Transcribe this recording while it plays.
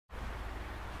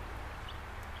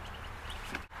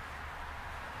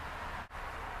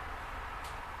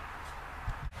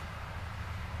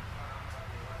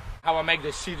how I make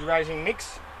the seed raising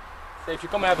mix. So if you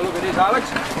come have a look at this, Alex.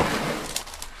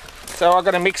 So I've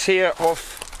got a mix here of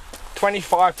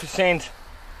 25%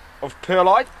 of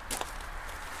perlite.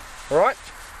 Alright.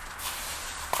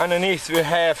 Underneath we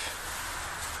have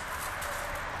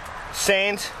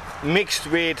sand mixed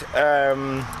with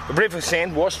river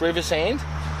sand, washed river sand,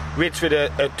 with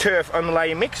a turf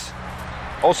underlay mix.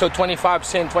 Also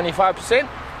 25%, 25%.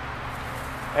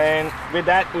 And with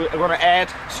that we're going to add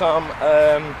some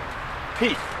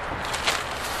peat.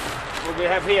 What we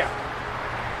have here.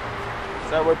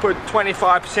 So we put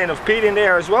 25% of peat in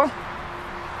there as well.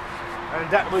 And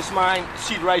that was my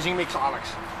seed raising mix, Alex.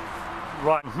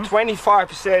 Right.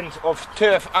 25% of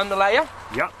turf underlayer.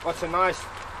 Yep. What's a nice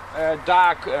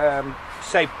dark,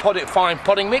 say fine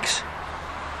potting mix.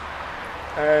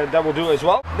 That will do as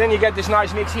well. Then you get this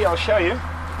nice mix here. I'll show you.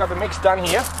 I've got the mix done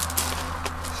here.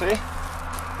 See,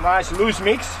 nice loose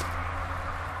mix.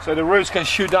 So the roots can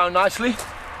shoot down nicely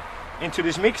into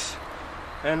this mix,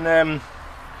 and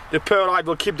the perlite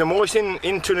will keep the moisture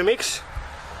into the mix,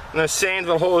 and the sand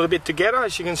will hold it a bit together,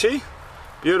 as you can see.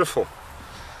 Beautiful.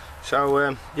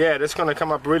 So yeah, that's going to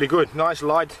come up really good. Nice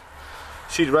light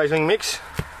seed raising mix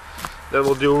that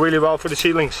will do really well for the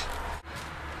seedlings.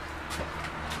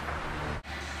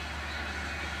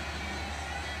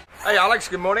 Hey Alex,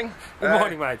 good morning. Good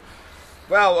morning, mate.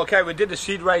 Well, okay, we did the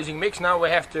seed raising mix. Now we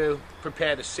have to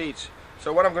prepare the seeds.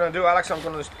 So what I'm going to do, Alex, I'm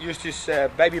going to use this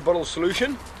baby bottle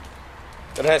solution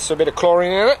that has a bit of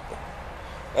chlorine in it,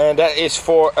 and that is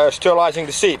for sterilizing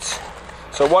the seeds.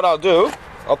 So what I'll do,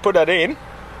 I'll put that in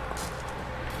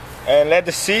and let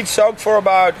the seeds soak for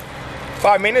about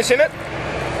 5 minutes in it.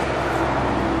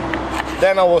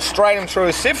 Then I will strain them through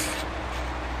a sieve,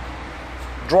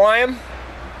 dry them,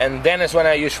 and then is when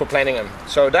I use for planting them.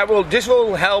 So this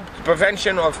will help the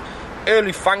prevention of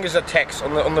early fungus attacks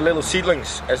on the little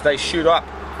seedlings as they shoot up.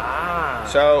 Ah.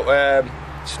 So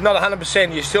it's not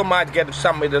 100%. You still might get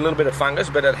some with a little bit of fungus,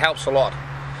 but it helps a lot.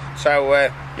 So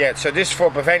yeah, so this is for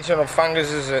prevention of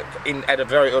funguses at a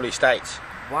very early stage.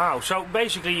 Wow. So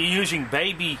basically, you're using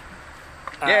baby.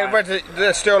 Yeah, but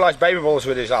the sterilized baby balls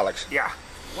with this, Alex. Yeah.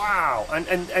 Wow.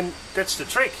 And that's the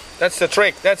trick. That's the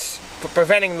trick. That's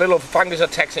preventing little fungus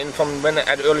attacks from when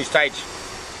at early stage.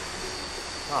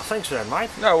 Oh, thanks for that, mate.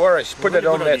 No worries. Put Really that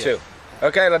on there idea. too.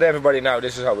 Okay, let everybody know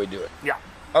this is how we do it. Yeah.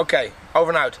 Okay,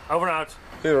 over and out. Over and out.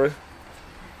 Here.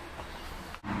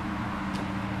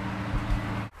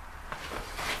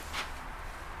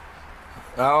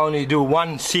 I only do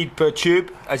 1 seed per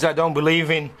tube, as I don't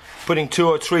believe in putting 2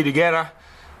 or 3 together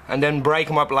and then break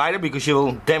them up later, because you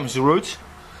will damage the roots.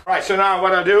 Right, so now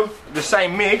what I do, the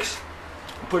same mix,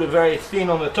 put it very thin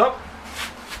on the top,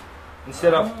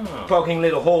 instead of poking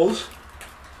little holes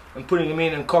and putting them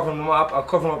in and covering them up. I'll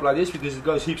cover them up like this because it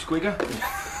goes heaps quicker.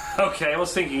 Okay, I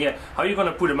was thinking, yeah, how are you going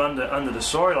to put them under the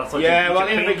soil? I thought. Yeah, well,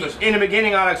 in the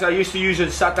beginning, Alex, I used to use a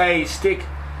satay stick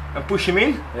and push them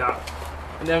in. Yeah.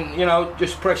 And then, you know,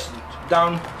 just press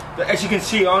down. But as you can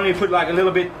see, I only put like a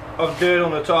little bit of dirt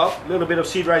on the top, a little bit of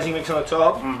seed raising mix on the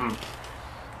top. Mm-hmm.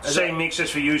 Same mix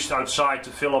as we used outside to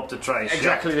fill up the trays.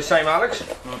 Exactly the same, Alex.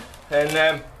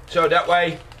 And so that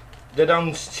way they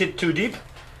don't sit too deep.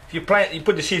 If you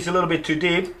put the seeds a little bit too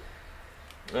deep,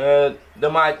 they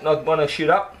might not want to shoot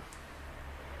up.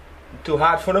 Too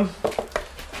hard for them.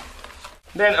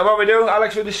 Then what we do,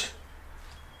 Alex, we just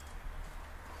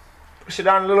push it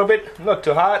down a little bit, not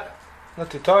too hard,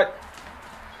 not too tight.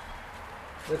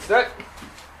 That's that.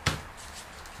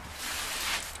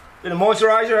 Bit of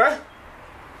moisturizer, huh?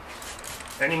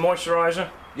 Any moisturizer?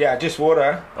 Yeah, just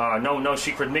water. Huh? No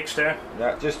secret mix there.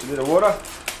 Yeah, just a bit of water.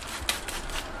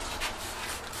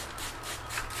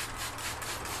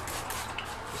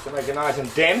 Just to make it nice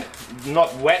and damp,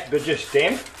 not wet, but just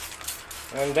damp.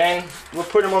 And then we'll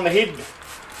put them on the heat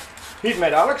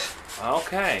mat, Alex.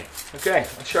 Okay. Okay,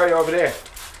 I'll show you over there.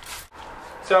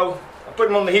 So I put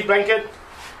them on the heat blanket.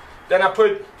 Then I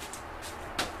put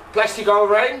plastic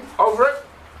over it,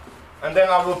 and then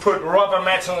I will put rubber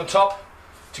mats on the top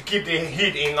to keep the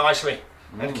heat in nicely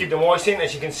and keep the moisture in.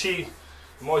 As you can see,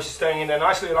 the moisture staying in there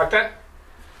nicely like that.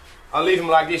 I'll leave them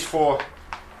like this for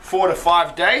 4 to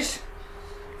 5 days,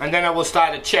 and then I will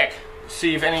start to check,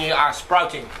 see if any are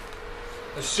sprouting.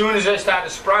 As soon as they start to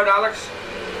sprout, Alex,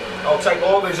 I'll take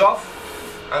all this off,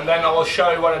 and then I will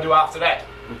show you what I do after that.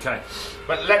 Okay.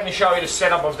 But let me show you the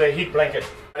setup of the heat blanket.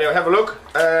 Have a look.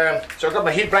 So I've got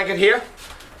my heat blanket here.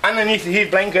 Underneath the heat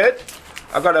blanket,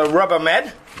 I've got a rubber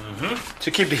mat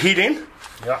to keep the heat in.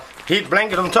 Yeah. Heat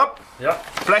blanket on top. Yeah.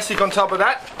 Plastic on top of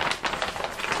that.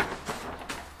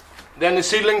 Then the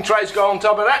seedling trays go on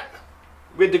top of that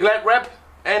with the glad wrap,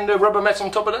 and the rubber mats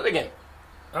on top of that again.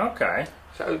 Okay.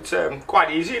 So it's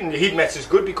quite easy, and the heat method is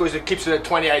good because it keeps it at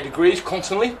 28 degrees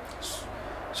constantly.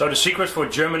 So the secret for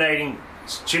germinating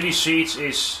chili seeds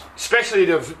is... Especially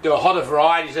the hotter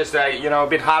varieties, as they, you know, a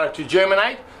bit harder to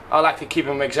germinate, I like to keep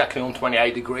them exactly on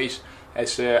 28 degrees,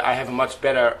 as I have a much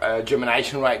better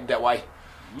germination rate that way.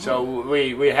 So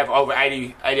we have over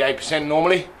 88%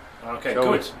 normally. Okay,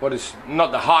 so good. What is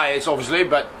not the highest, obviously,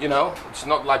 but you know, it's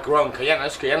not like growing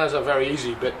cayennas. Cayennas are very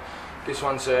easy, but this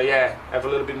one's yeah, have a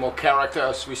little bit more character,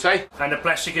 as we say. And the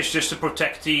plastic is just to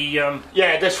protect the...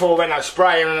 Yeah, that's for when I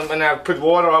spray and when I put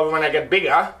water over when I get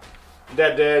bigger,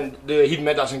 that the heat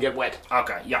mat doesn't get wet.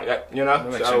 Okay, yeah. You know,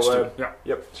 that makes sense too. Yeah.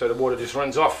 Yep. So the water just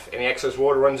runs off. Any excess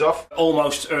water runs off.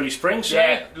 Almost early spring, so...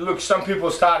 Yeah. Look, some people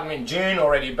start them in June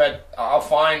already, but I'll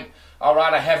find I'd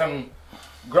rather have them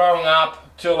growing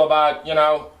up till about, you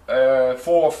know, 4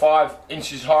 or 5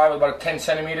 inches high, with about 10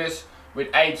 centimeters, with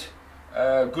 8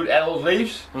 good adult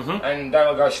leaves, and then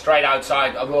I'll go straight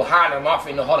outside. I will harden them off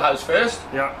in the hothouse first,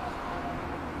 yeah,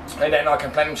 and then I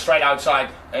can plant them straight outside,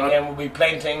 and then we'll be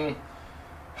planting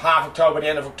half October, the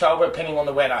end of October, depending on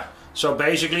the weather. So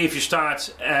basically, if you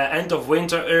start end of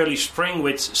winter, early spring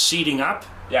with seeding up,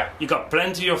 yeah, you got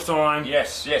plenty of time.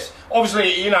 Yes, yes.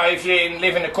 Obviously, you know, if you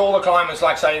live in the colder climates,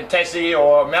 like say in Tassie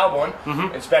or Melbourne,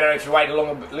 it's better if you wait a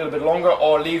little bit longer,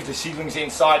 or leave the seedlings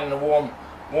inside in the warm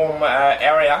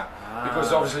area,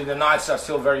 because obviously the nights are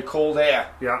still very cold there.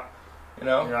 Yeah. You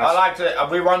know, Yes. I like to.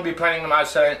 We won't be planting them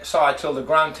outside till the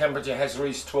ground temperature has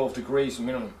reached 12 degrees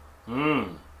minimum.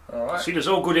 Alright. See, there's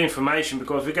all good information,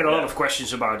 because we get a lot of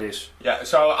questions about this. Yeah,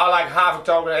 so I like half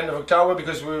October, end of October,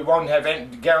 because we won't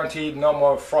have guaranteed no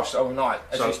more frost overnight,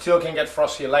 as So- you still can get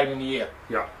frost here late in the year.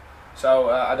 Yeah. So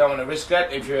I don't want to risk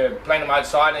that. If you plant them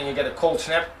outside and you get a cold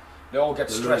snap, they all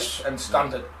get stressed and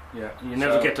stunted. Yeah. You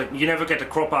never get the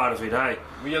crop out of it, eh?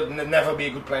 We'll never be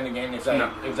a good plant again if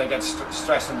they get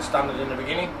stressed and stunted in the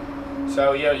beginning.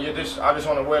 So yeah, I just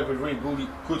want to work with really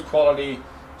good quality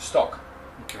stock.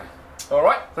 Okay. All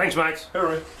right. Thanks, mate.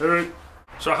 Hooray.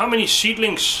 So how many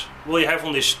seedlings will you have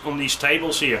on these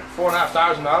tables here?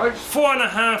 4,500, Alex.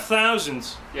 4,500.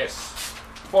 Yes.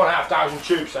 4,500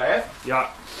 tubes I have. Yeah.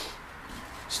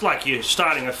 It's like you're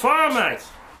starting a farm, mate.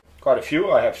 Quite a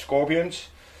few. I have scorpions.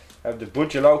 I have the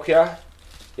Bujalokia,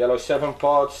 yellow 7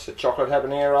 pods, the chocolate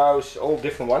habaneros, all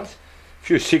different ones. A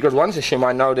few secret ones, as you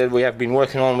might know, that we have been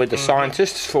working on with the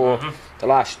scientists for the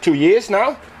last 2 years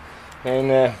now.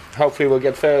 And hopefully we'll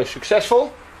get very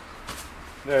successful.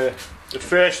 The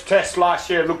first test last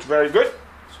year looked very good.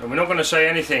 So we're not going to say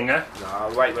anything, eh?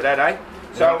 No, wait with that, eh?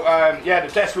 So yeah,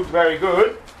 the test looked very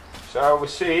good. So we'll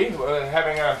see. We're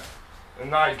having a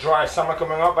nice dry summer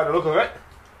coming up by the look of it.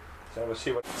 So we'll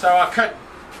see what. So I cut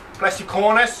plastic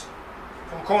corners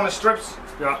from corner strips.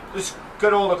 Yeah. Just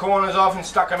cut all the corners off and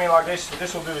stuck them in like this.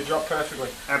 This will do the job perfectly.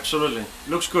 Absolutely.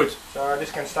 Looks good. So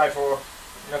this can stay for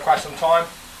quite some time.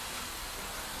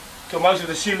 Till most of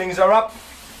the ceilings are up.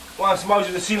 Once most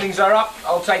of the ceilings are up,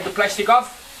 I'll take the plastic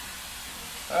off.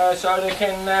 So they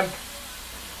can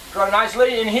grow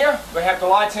nicely in here. We have the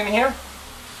lights in here.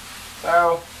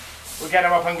 So we get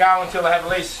them up and go until they have at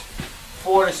least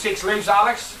 4 to 6 leaves,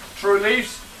 Alex. True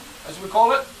leaves, as we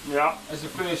call it. Yeah. As the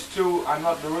first 2 are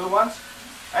not the real ones.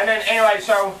 And then anyway,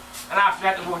 so, and after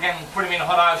that we'll again put them in a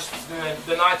hothouse.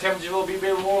 The night temperature will be a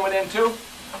bit warmer then too,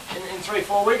 in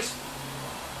 3-4 weeks.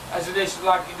 As it is,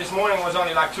 like this morning was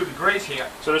only like 2 degrees here.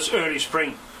 So it's early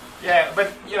spring. Yeah,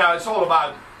 but you know, it's all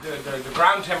about the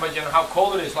ground temperature and how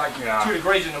cold it is. Like 2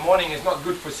 degrees in the morning is not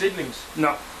good for seedlings.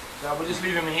 No. So we'll just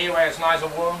leave them in here where it's nice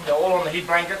and warm. They're all on the heat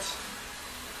blankets.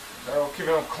 So we'll keep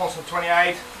them a constant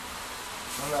 28.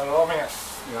 And they're loving it.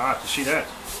 Yeah, I have to see that.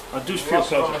 I do feel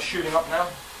Lots of them so. are shooting up now.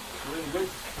 It's really good.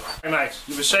 Hey mate,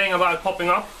 you were saying about popping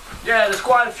up? Yeah, there's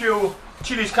quite a few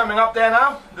chilies coming up there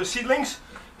now. The seedlings.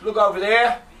 Look over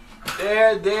there.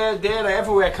 They're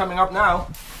everywhere coming up now.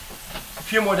 A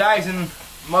few more days and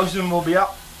most of them will be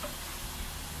up.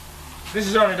 This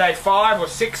is only day 5 or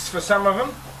 6 for some of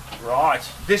them. Right.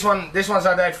 This one's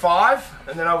on day 5,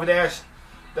 and then over there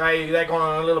they're going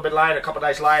on a little bit later, a couple of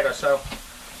days later. So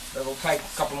it will take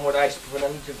a couple more days for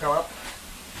them to come up.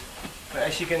 But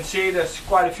as you can see, there's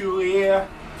quite a few here.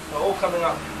 They're all coming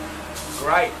up.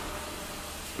 Great.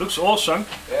 Looks awesome.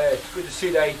 Yeah, it's good to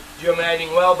see they germinating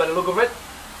well by the look of it.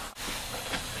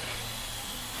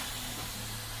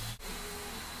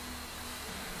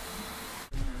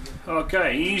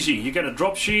 Okay, easy. You get a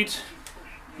drop sheet,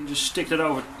 you just stick that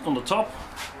over on the top.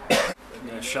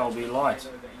 There shall be light.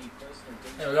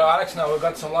 There we go, Alex. Now we've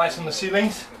got some lights on the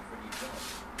ceilings.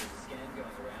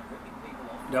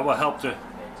 That will help the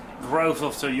growth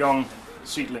of the young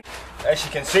seedling. As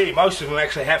you can see, most of them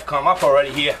actually have come up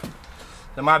already here.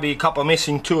 There might be a couple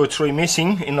missing, 2 or 3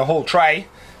 missing in the whole tray.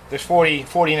 There's 40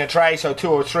 in a tray, so 2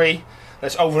 or 3.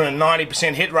 That's over a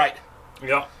 90% hit rate.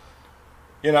 Yeah.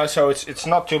 You know, so it's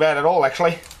not too bad at all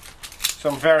actually. So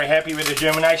I'm very happy with the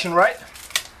germination rate.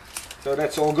 So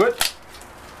that's all good.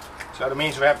 So that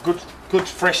means we have good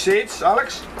fresh seeds,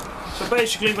 Alex. So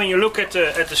basically, when you look at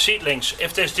the seedlings,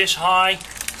 if they're this high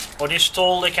or this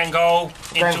tall, they can go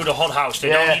into the hothouse. They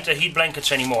don't need the heat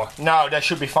blankets anymore. No, they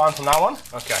should be fine from now on.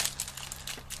 Okay.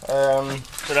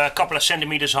 So they're a couple of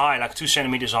centimeters high, like 2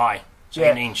 centimeters high. So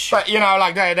an inch. But you know,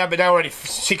 like they're already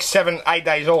 6, 7, 8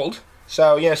 days old.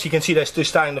 So yes, you can see they're just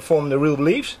starting to form the real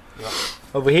leaves. Yeah.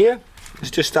 Over here, it's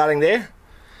just starting there.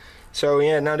 So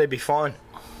yeah, now they'll be fine.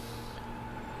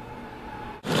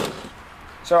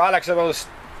 So Alex,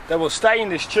 they will stay in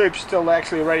these tubes till they're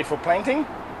actually ready for planting.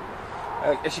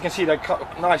 As you can see, they're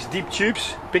nice deep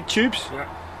tubes, big tubes. Yeah.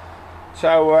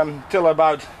 So till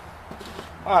about,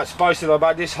 I suppose till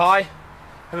about this high,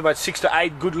 have about 6 to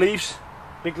 8 good leaves,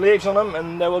 big leaves on them,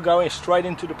 and they will go straight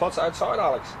into the pots outside,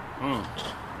 Alex.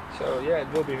 So yeah,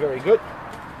 it will be very good.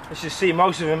 As you see,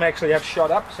 most of them actually have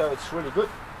shot up, so it's really good.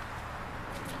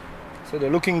 So they're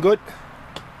looking good.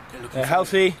 They're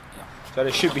healthy, so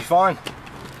they should be fine.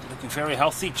 Looking very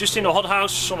healthy. Just in the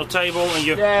hothouse on the table, and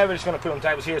you. Yeah, we're just going to put them on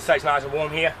tables here. It stays nice and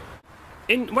warm here.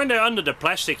 When they're under the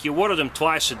plastic, you water them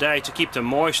twice a day to keep them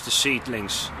moist, the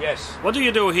seedlings. Yes. What do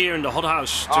you do here in the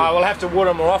hothouse? We'll have to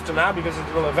water more often now because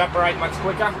it will evaporate much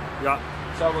quicker. Yeah.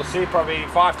 So we'll see, probably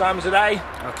 5 times a day.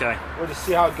 Okay. We'll just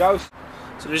see how it goes.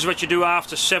 So this is what you do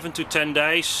after 7 to 10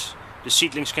 days. The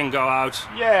seedlings can go out.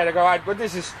 Yeah, they go out. But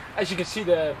this is, as you can see,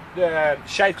 the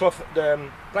shade cloth, the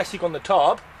plastic on the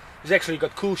top, has actually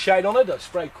got cool shade on it. They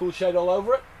spray cool shade all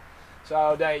over it,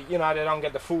 so they, you know, they don't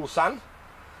get the full sun.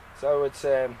 So it's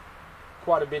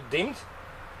quite a bit dimmed.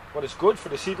 What is good for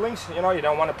the seedlings. You know, you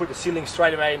don't want to put the seedlings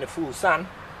straight away in the full sun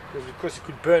because it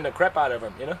could burn the crap out of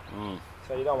them. You know.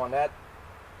 So you don't want that.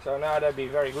 So now they'll be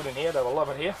very good in here. They will love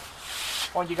it here.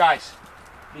 Won't you guys?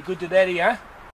 Be good to daddy, huh?